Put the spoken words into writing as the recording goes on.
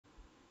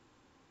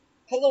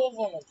Hello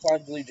everyone,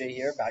 Cloud Blue Jay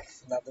here, back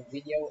with another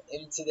video,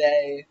 and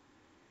today,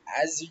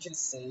 as you can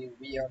see,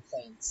 we are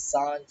playing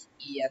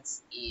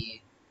Sonic.exe,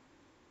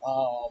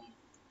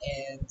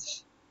 and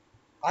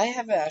I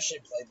haven't actually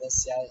played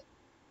this yet.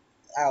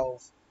 Out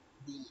of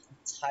the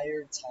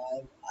entire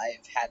time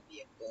I've had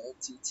the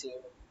ability to,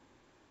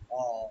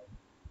 um,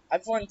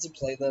 I've wanted to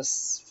play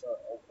this for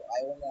a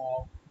while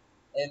now,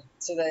 and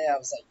today I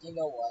was like, you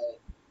know what,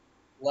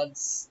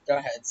 let's go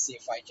ahead and see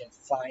if I can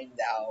find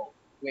out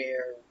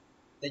where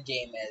the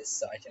game is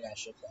so I can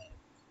actually play it.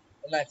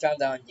 And I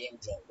found out on Game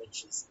Jolt,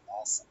 which is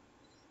awesome.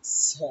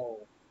 So,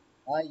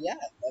 yeah,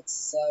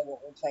 that's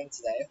what we're playing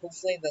today.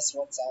 Hopefully this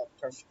works out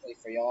perfectly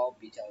for y'all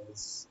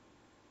because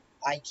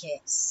I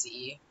can't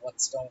see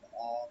what's going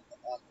on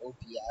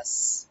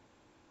OBS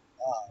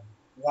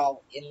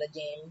while in the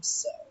game.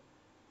 So,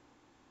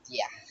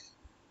 yeah,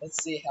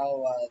 let's see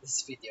how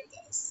this video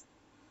does.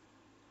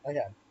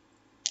 Okay,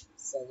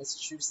 so let's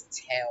choose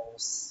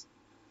Tails.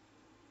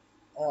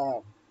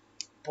 Um,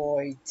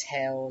 boy,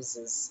 Tails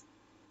is.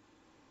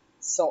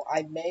 So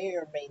I may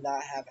or may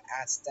not have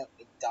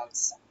accidentally done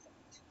something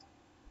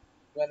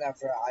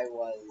whenever I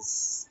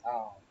was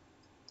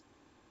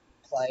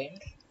playing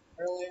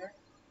earlier,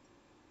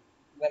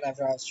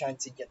 whenever I was trying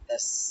to get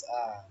this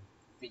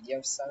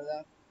video set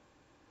up.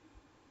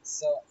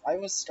 So I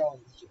was scrolling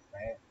here,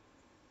 right?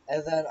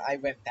 And then I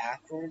went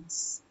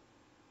backwards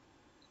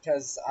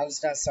because I was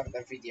gonna start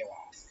the video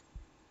off.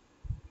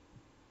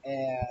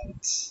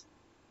 And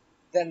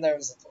then there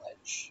was a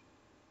glitch.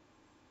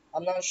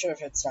 I'm not sure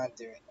if it's not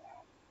doing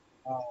that.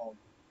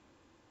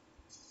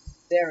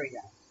 There we go.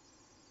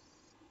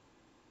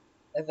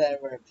 And then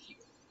we're here.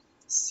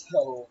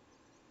 So,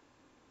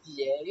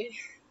 yay.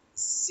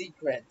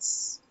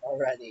 Secrets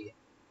already.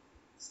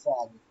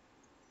 Fun.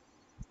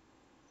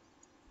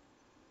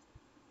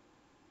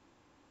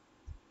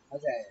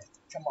 Okay,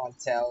 come on,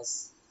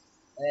 Tails.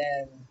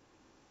 And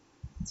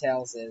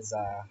Tails is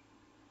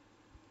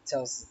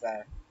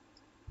there.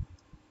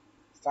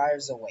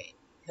 Fires away.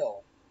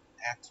 Hill.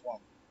 Act 1.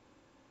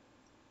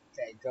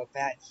 Okay, go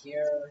back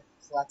here.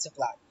 Lots of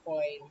black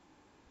coin.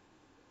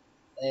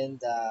 And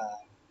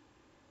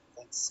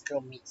let's go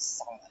meet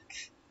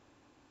Sonic.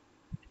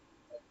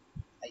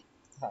 I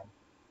huh.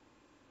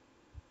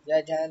 Yeah,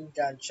 again,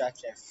 gotta check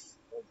if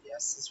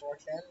OBS is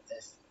working.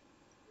 If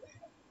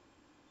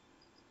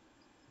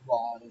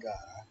wrong.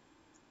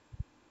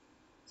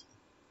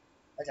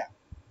 Okay.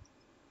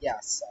 Yeah.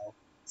 So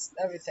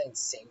everything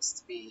seems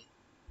to be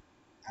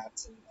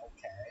acting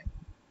okay.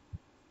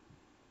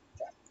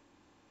 Okay.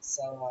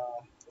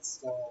 So let's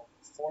go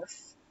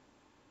forth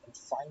and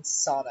find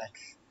Sonic.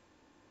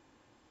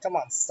 Come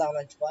on,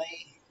 Sonic, boy.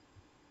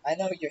 I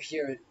know you're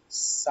here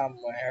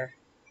somewhere.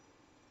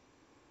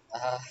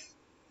 Uh,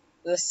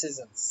 this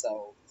isn't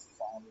so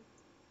fun.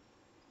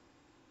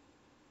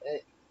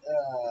 It,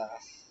 uh,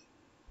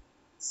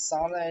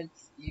 Sonic,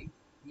 you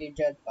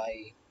get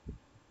by.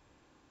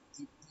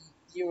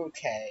 You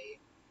okay?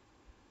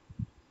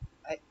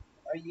 I,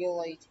 are you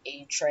like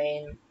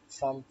A-Train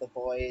from The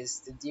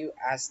Boys? Did you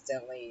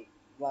accidentally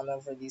run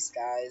over these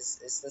guys?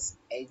 Is this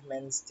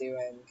Eggman's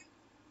doing?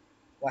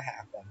 What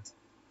happened?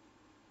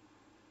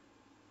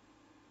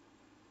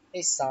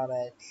 Hey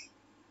Sonic,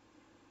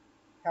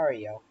 how are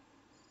you?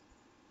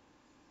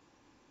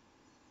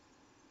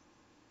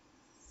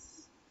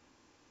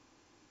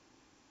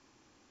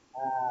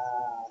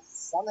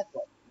 Sonic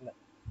what?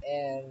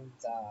 And,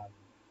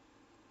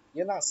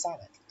 you're not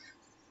Sonic.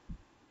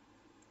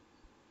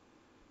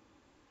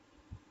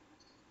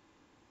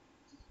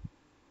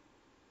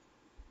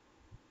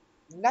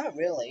 Not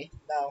really,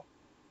 no.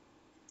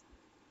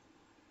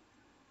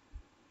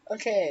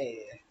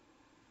 Okay,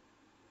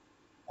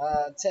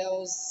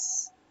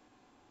 Tails,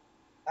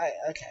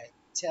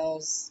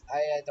 Tails,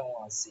 I don't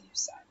want to see you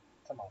sad.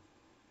 Come on,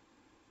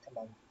 come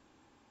on,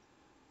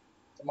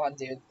 come on,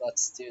 dude,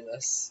 let's do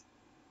this.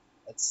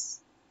 Let's,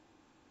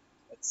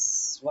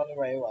 let's run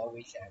away while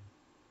we can.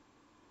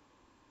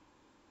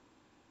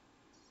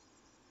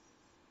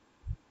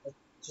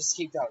 Just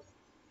keep going,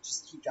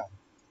 just keep going,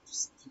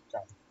 just keep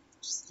going,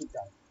 just keep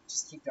going,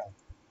 just keep going,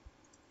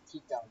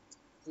 keep going,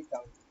 keep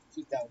going,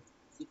 keep going,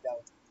 keep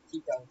going,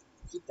 keep going,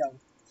 keep going,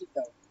 keep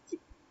going,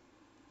 keep.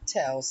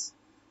 Tails,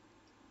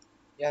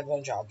 you had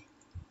one job.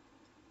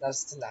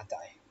 That's to not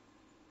die.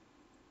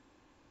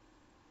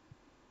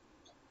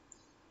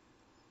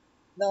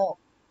 No.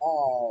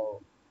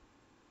 Oh,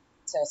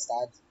 Tails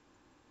died.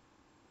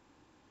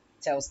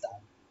 Tails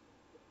died.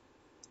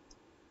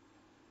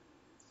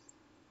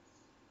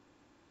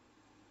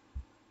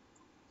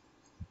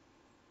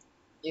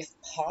 If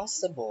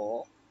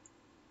possible,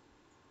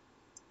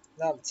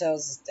 no,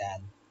 Tails is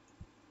dead.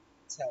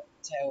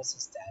 Tails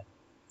is dead.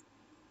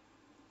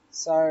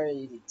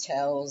 Sorry,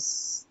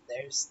 Tails.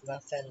 There's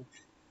nothing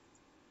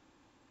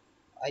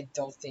I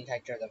don't think I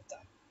could have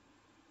done.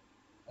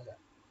 Okay,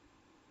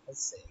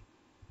 let's see.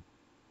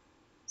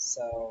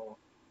 So,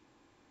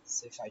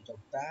 see if I go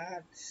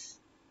back.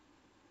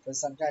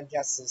 Because I'm gonna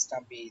guess there's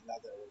gonna be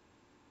another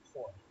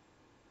port.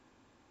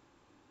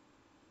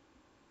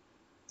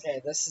 Okay,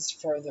 this is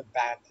further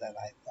back than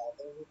I thought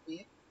it would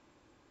be.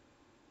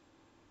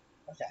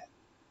 Okay,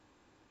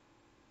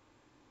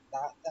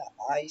 not that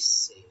I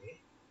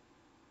see.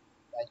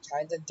 I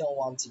kinda don't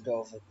want to go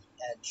over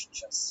the edge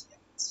just yet.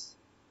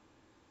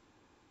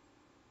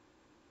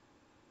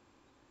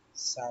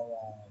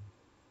 So,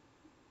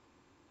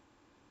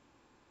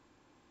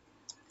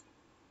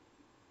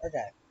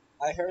 okay.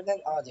 I heard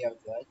an audio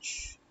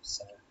glitch,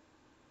 so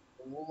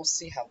we'll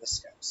see how this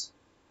goes.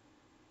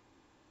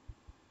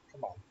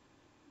 Come on.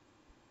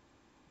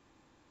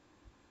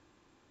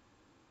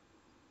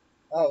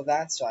 Oh,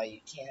 that's why you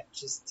can't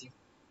just do.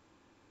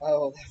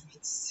 Oh, that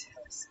makes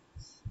sense.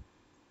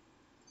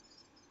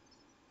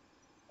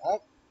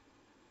 Oh,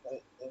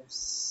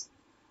 there's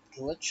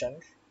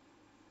glitching.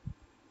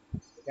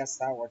 I guess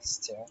that works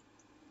too.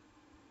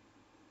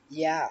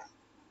 Yeah,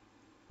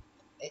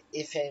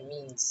 if it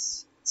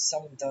means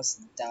someone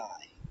doesn't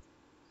die.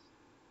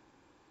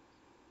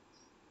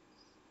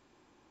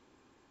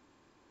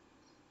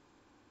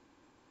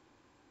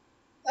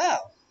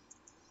 Oh,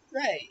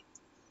 great.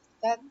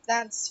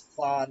 That's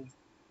fun.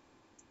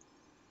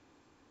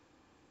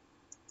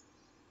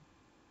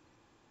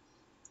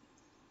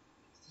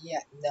 Yeah,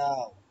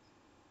 no.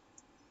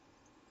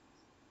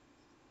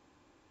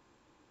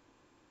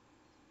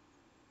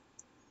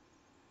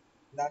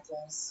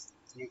 Knuckles,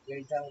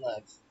 you're gonna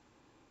live.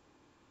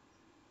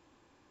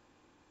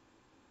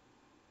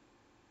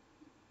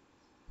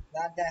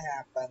 Not gonna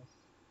happen.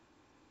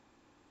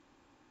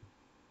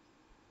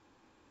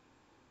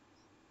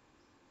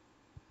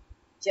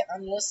 Yeah,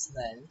 I'm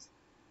listening.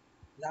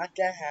 Not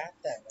gonna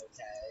happen,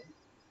 okay?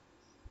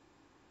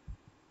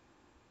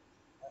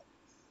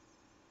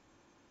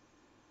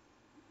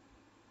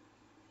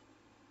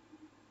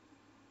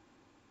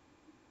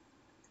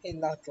 Hey,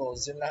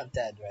 Knuckles, you're not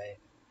dead, right?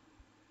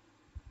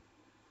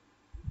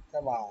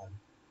 Come on.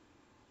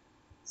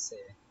 Let's see.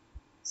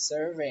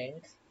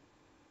 Serving.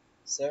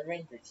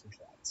 Serving greeting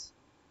cards.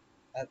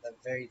 At the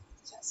very.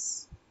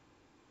 Yes.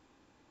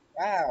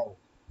 Wow.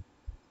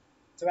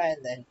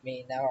 Threatened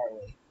me now, are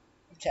we?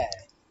 Okay.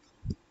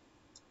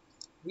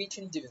 We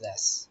can do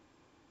this.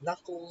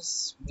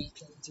 Knuckles, we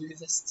can do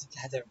this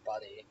together,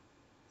 buddy.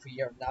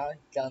 We are not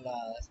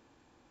gonna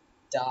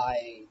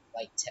die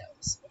like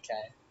Tails,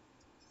 okay?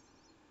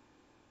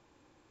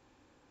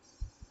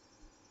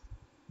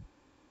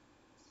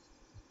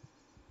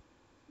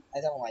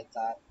 I don't like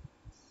that.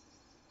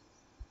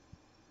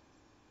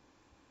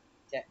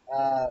 Okay,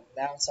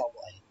 now it's all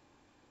white.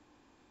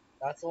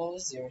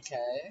 Knuckles, you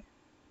okay?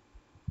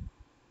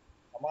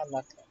 Come on,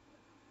 Knuckles.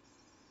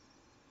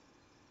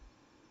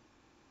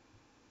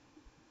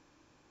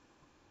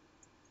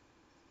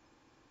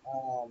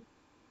 Um,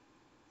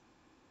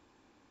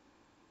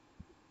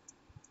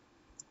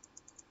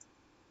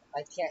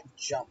 I can't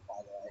jump, by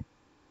the way.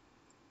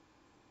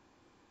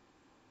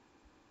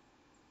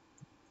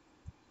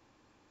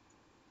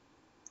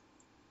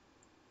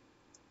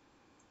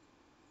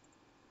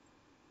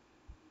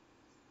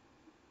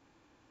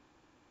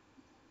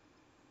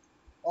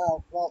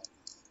 Well,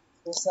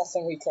 there's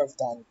nothing we could have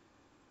done.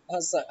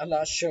 I'm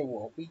not sure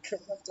what we could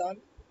have done.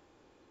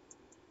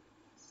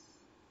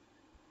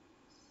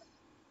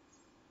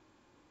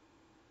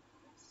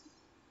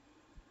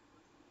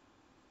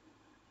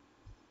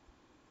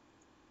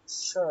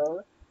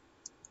 Sure.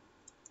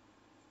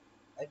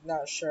 I'm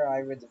not sure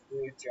I would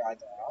agree with your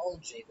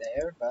ideology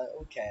there, but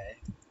okay.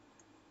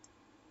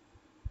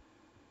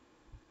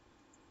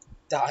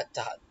 Dot,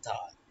 dot,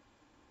 dot.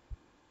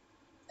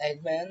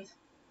 Eggman,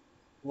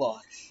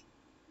 look,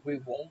 we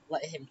won't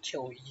let him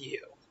kill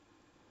you.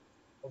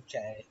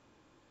 Okay,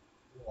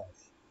 look.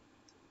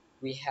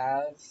 We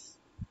have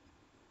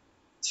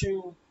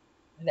two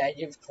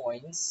negative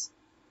coins.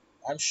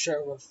 I'm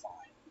sure we're fine.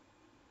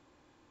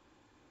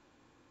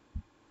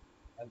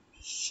 I'm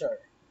sure.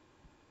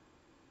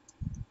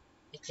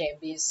 It can't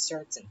be a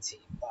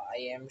certainty, but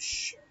I am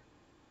sure.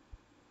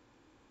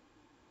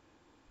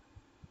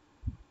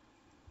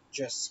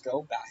 Just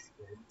go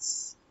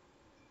backwards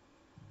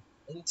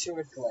into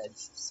a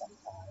glitch of some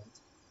kind.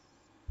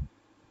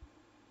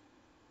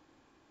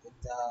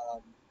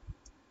 And,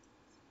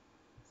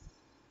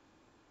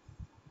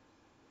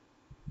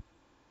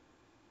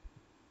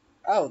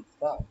 oh,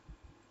 well.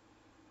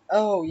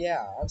 Oh,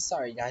 yeah, I'm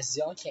sorry, guys.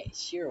 Y'all can't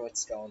hear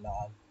what's going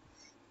on,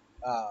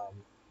 um,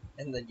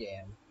 in the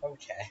game.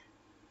 Okay.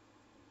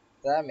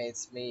 That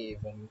makes me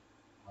even,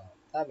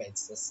 that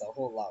makes this a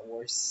whole lot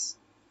worse.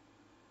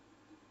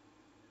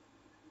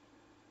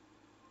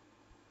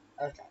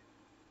 Okay.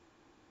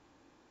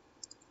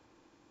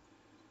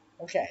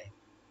 Okay.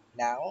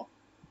 Now,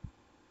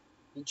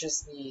 we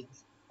just need.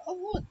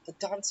 Oh, look, the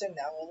dots are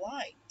now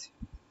aligned.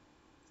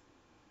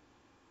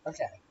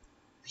 Okay.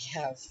 We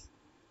have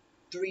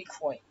 3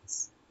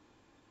 coins.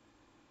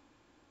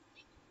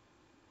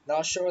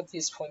 Not sure what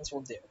these coins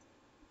will do,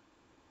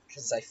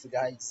 because I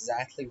forgot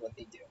exactly what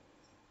they do.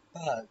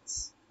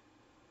 But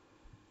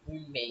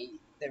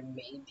there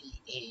may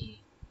be a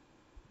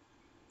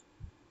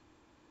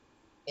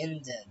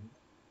ending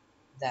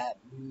that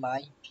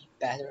might be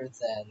better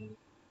than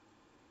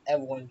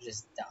everyone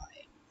just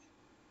died.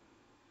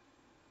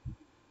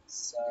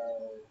 So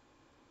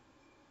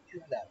who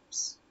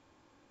knows?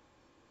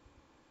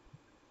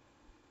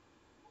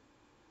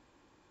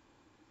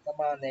 Come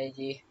on,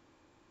 Iggy,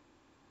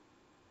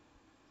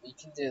 we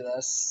can do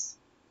this.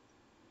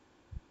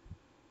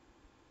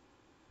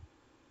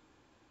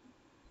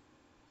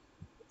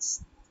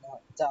 Let's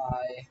not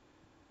die.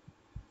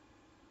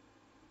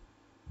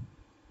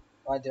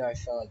 Why do I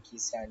feel like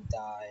he's gonna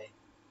die?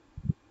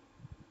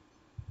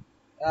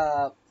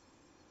 Uh,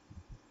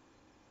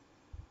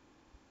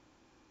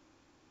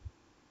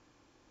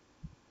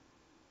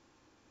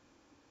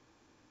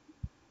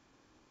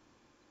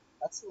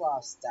 that's a lot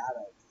of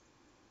static.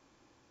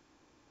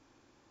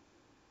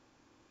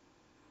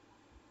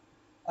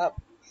 Oh,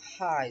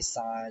 hi,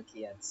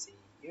 Sonic.exe.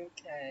 You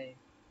okay?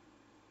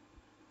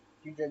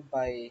 You good,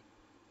 buddy?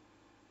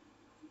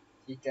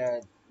 You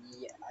good?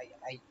 Yeah,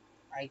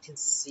 I can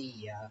see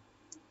ya.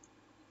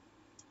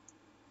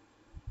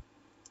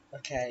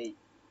 Okay,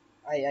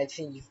 I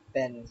think you've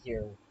been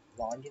here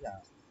long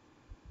enough.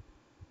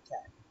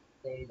 Okay,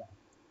 there you go.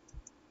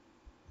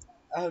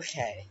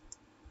 Okay,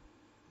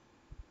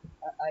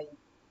 I,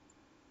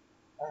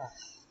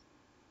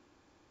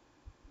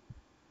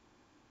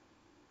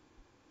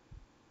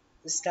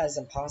 this guy's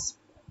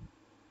impossible.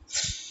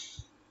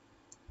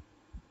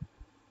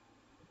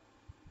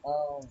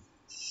 Um,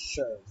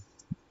 sure,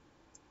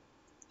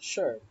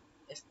 sure,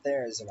 if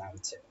there is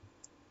around two.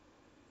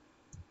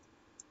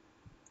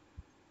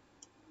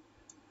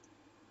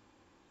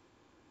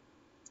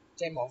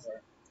 Game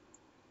over.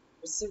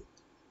 What's the,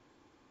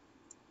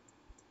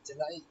 did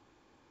I,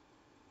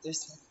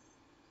 there's,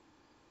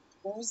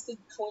 what was the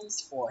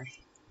coins for?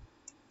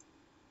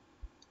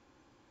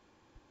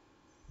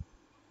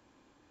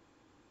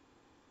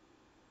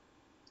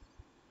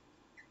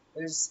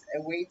 There's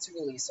a way to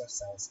release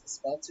ourselves, a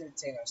spell to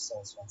retain our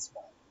souls once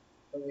more.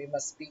 But we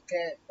must speak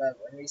it, but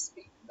when we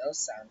speak no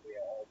sound, we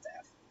are all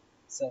deaf.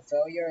 So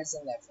failure is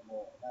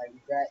inevitable, and I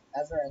regret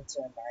ever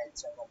entering my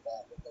eternal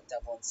battle with the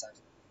devil inside of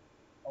me.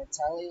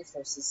 Mortality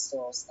versus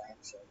Soul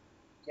Snatcher.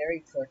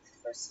 Gary Cook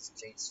versus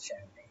Jade's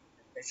Charity.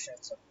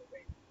 Ambitions of the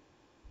Raven.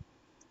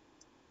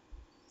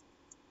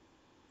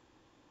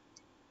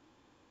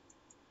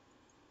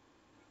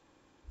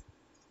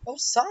 Oh,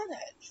 Sonic!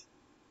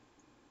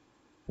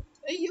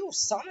 Hey, yo,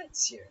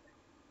 Sonic's here!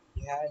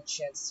 You had a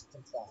chance to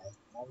comply.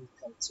 Now we've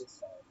come too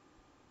far.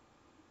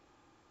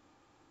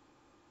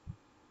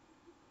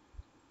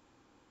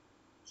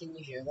 Can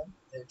you hear them?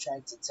 They're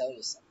trying to tell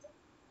you something.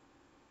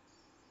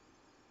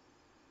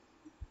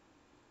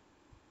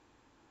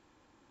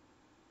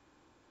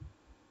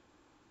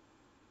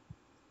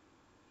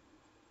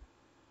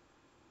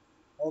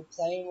 Oh,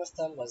 playing with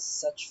them was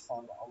such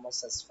fun,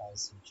 almost as fun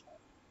as each other.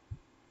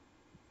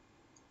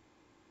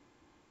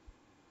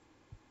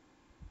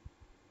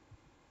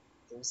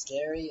 There's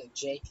Gary,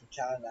 Jake, and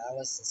Kyle and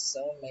Alice, and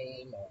so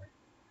many more.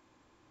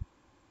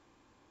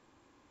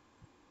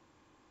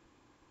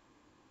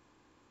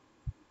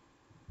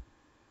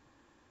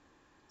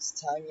 It's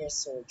time your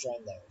sword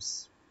joined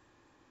theirs.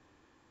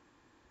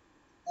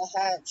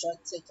 Haha, try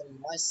taking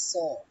my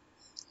soul.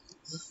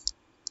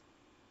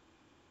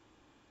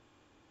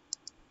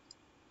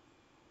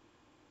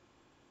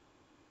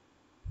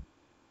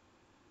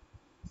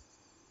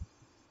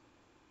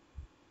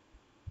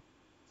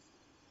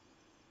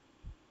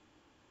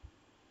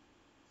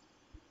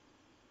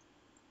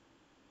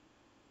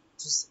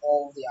 Just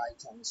all the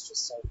items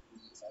just so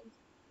even.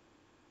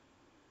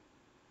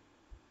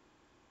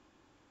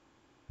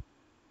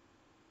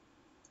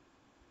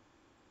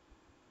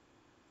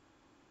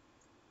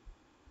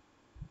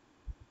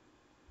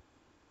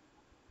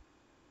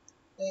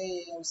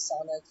 Hey, I'm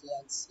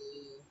Sonic.exe.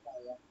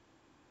 Hiya.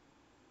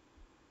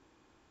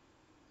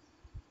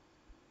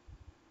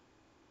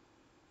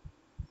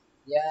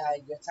 Yeah,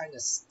 you're kind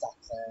of stuck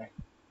there.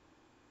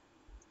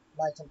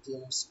 My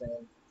computer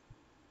screen.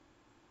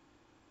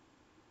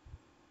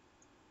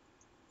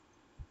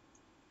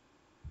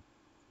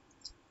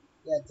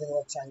 Yeah, they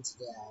were trying to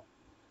get out.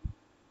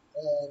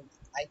 And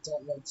I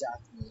don't know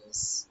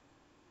Japanese.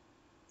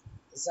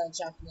 Is that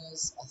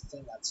Japanese? I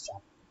think that's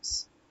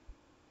Japanese.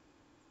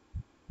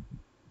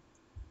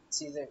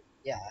 It's either,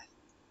 yeah,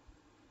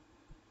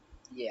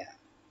 yeah.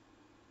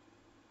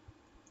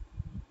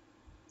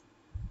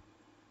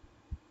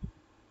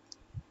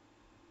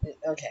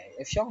 Okay,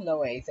 if y'all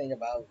know anything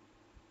about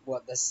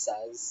what this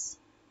says,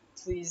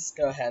 please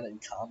go ahead and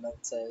comment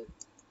it,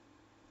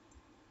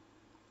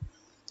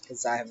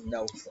 because I have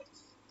no clue.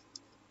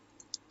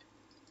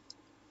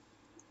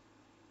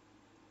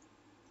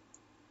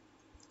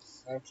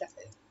 Okay,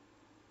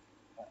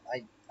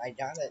 I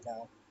got it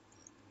now.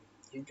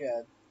 You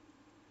good.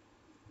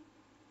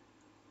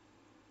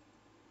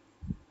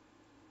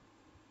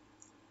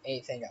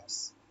 Anything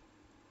else?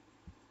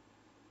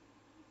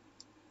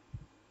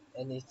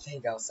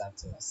 Anything else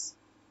after this?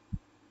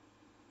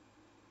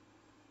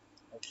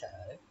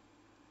 Okay.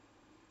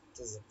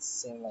 Does it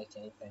seem like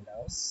anything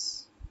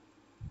else?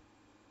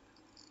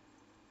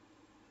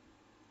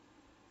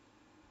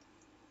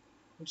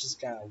 I'm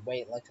just gonna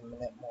wait like a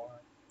minute more.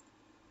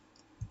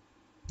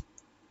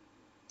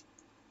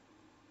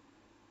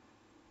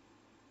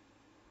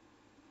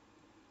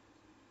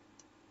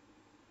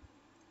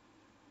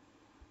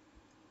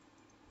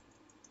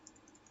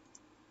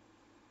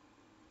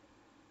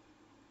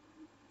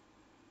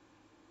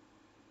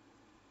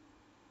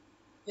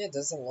 Yeah, it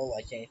doesn't look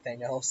like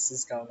anything else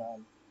is going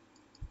on.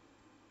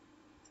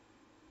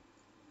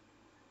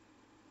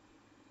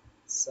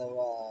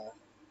 So,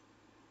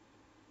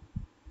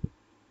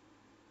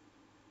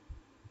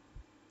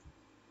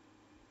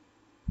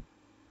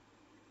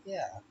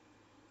 yeah.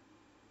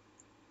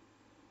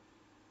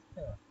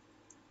 Huh,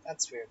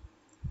 that's weird.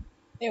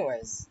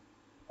 Anyways,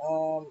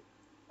 um,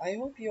 I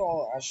hope you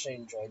all actually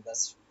enjoyed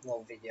this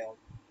little video.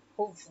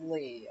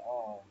 Hopefully,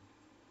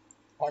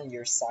 on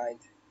your side,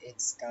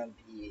 it's gonna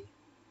be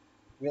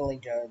really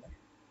good.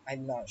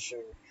 I'm not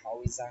sure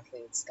how exactly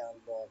it's gonna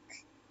look.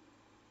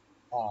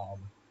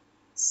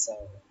 So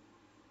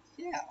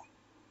yeah,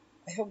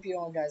 I hope you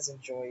all guys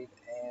enjoyed,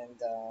 and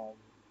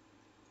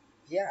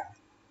yeah,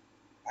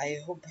 I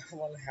hope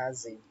everyone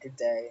has a good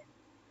day.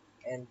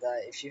 And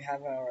if you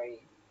haven't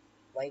already,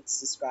 like,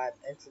 subscribe,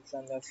 and click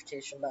the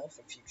notification bell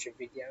for future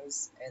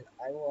videos. And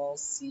I will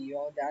see you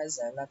all guys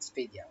in the next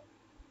video.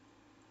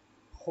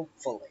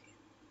 Hopefully,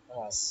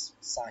 unless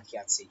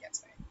Sonic.exe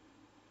gets me.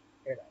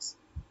 Who knows?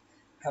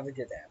 Have a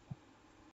good day.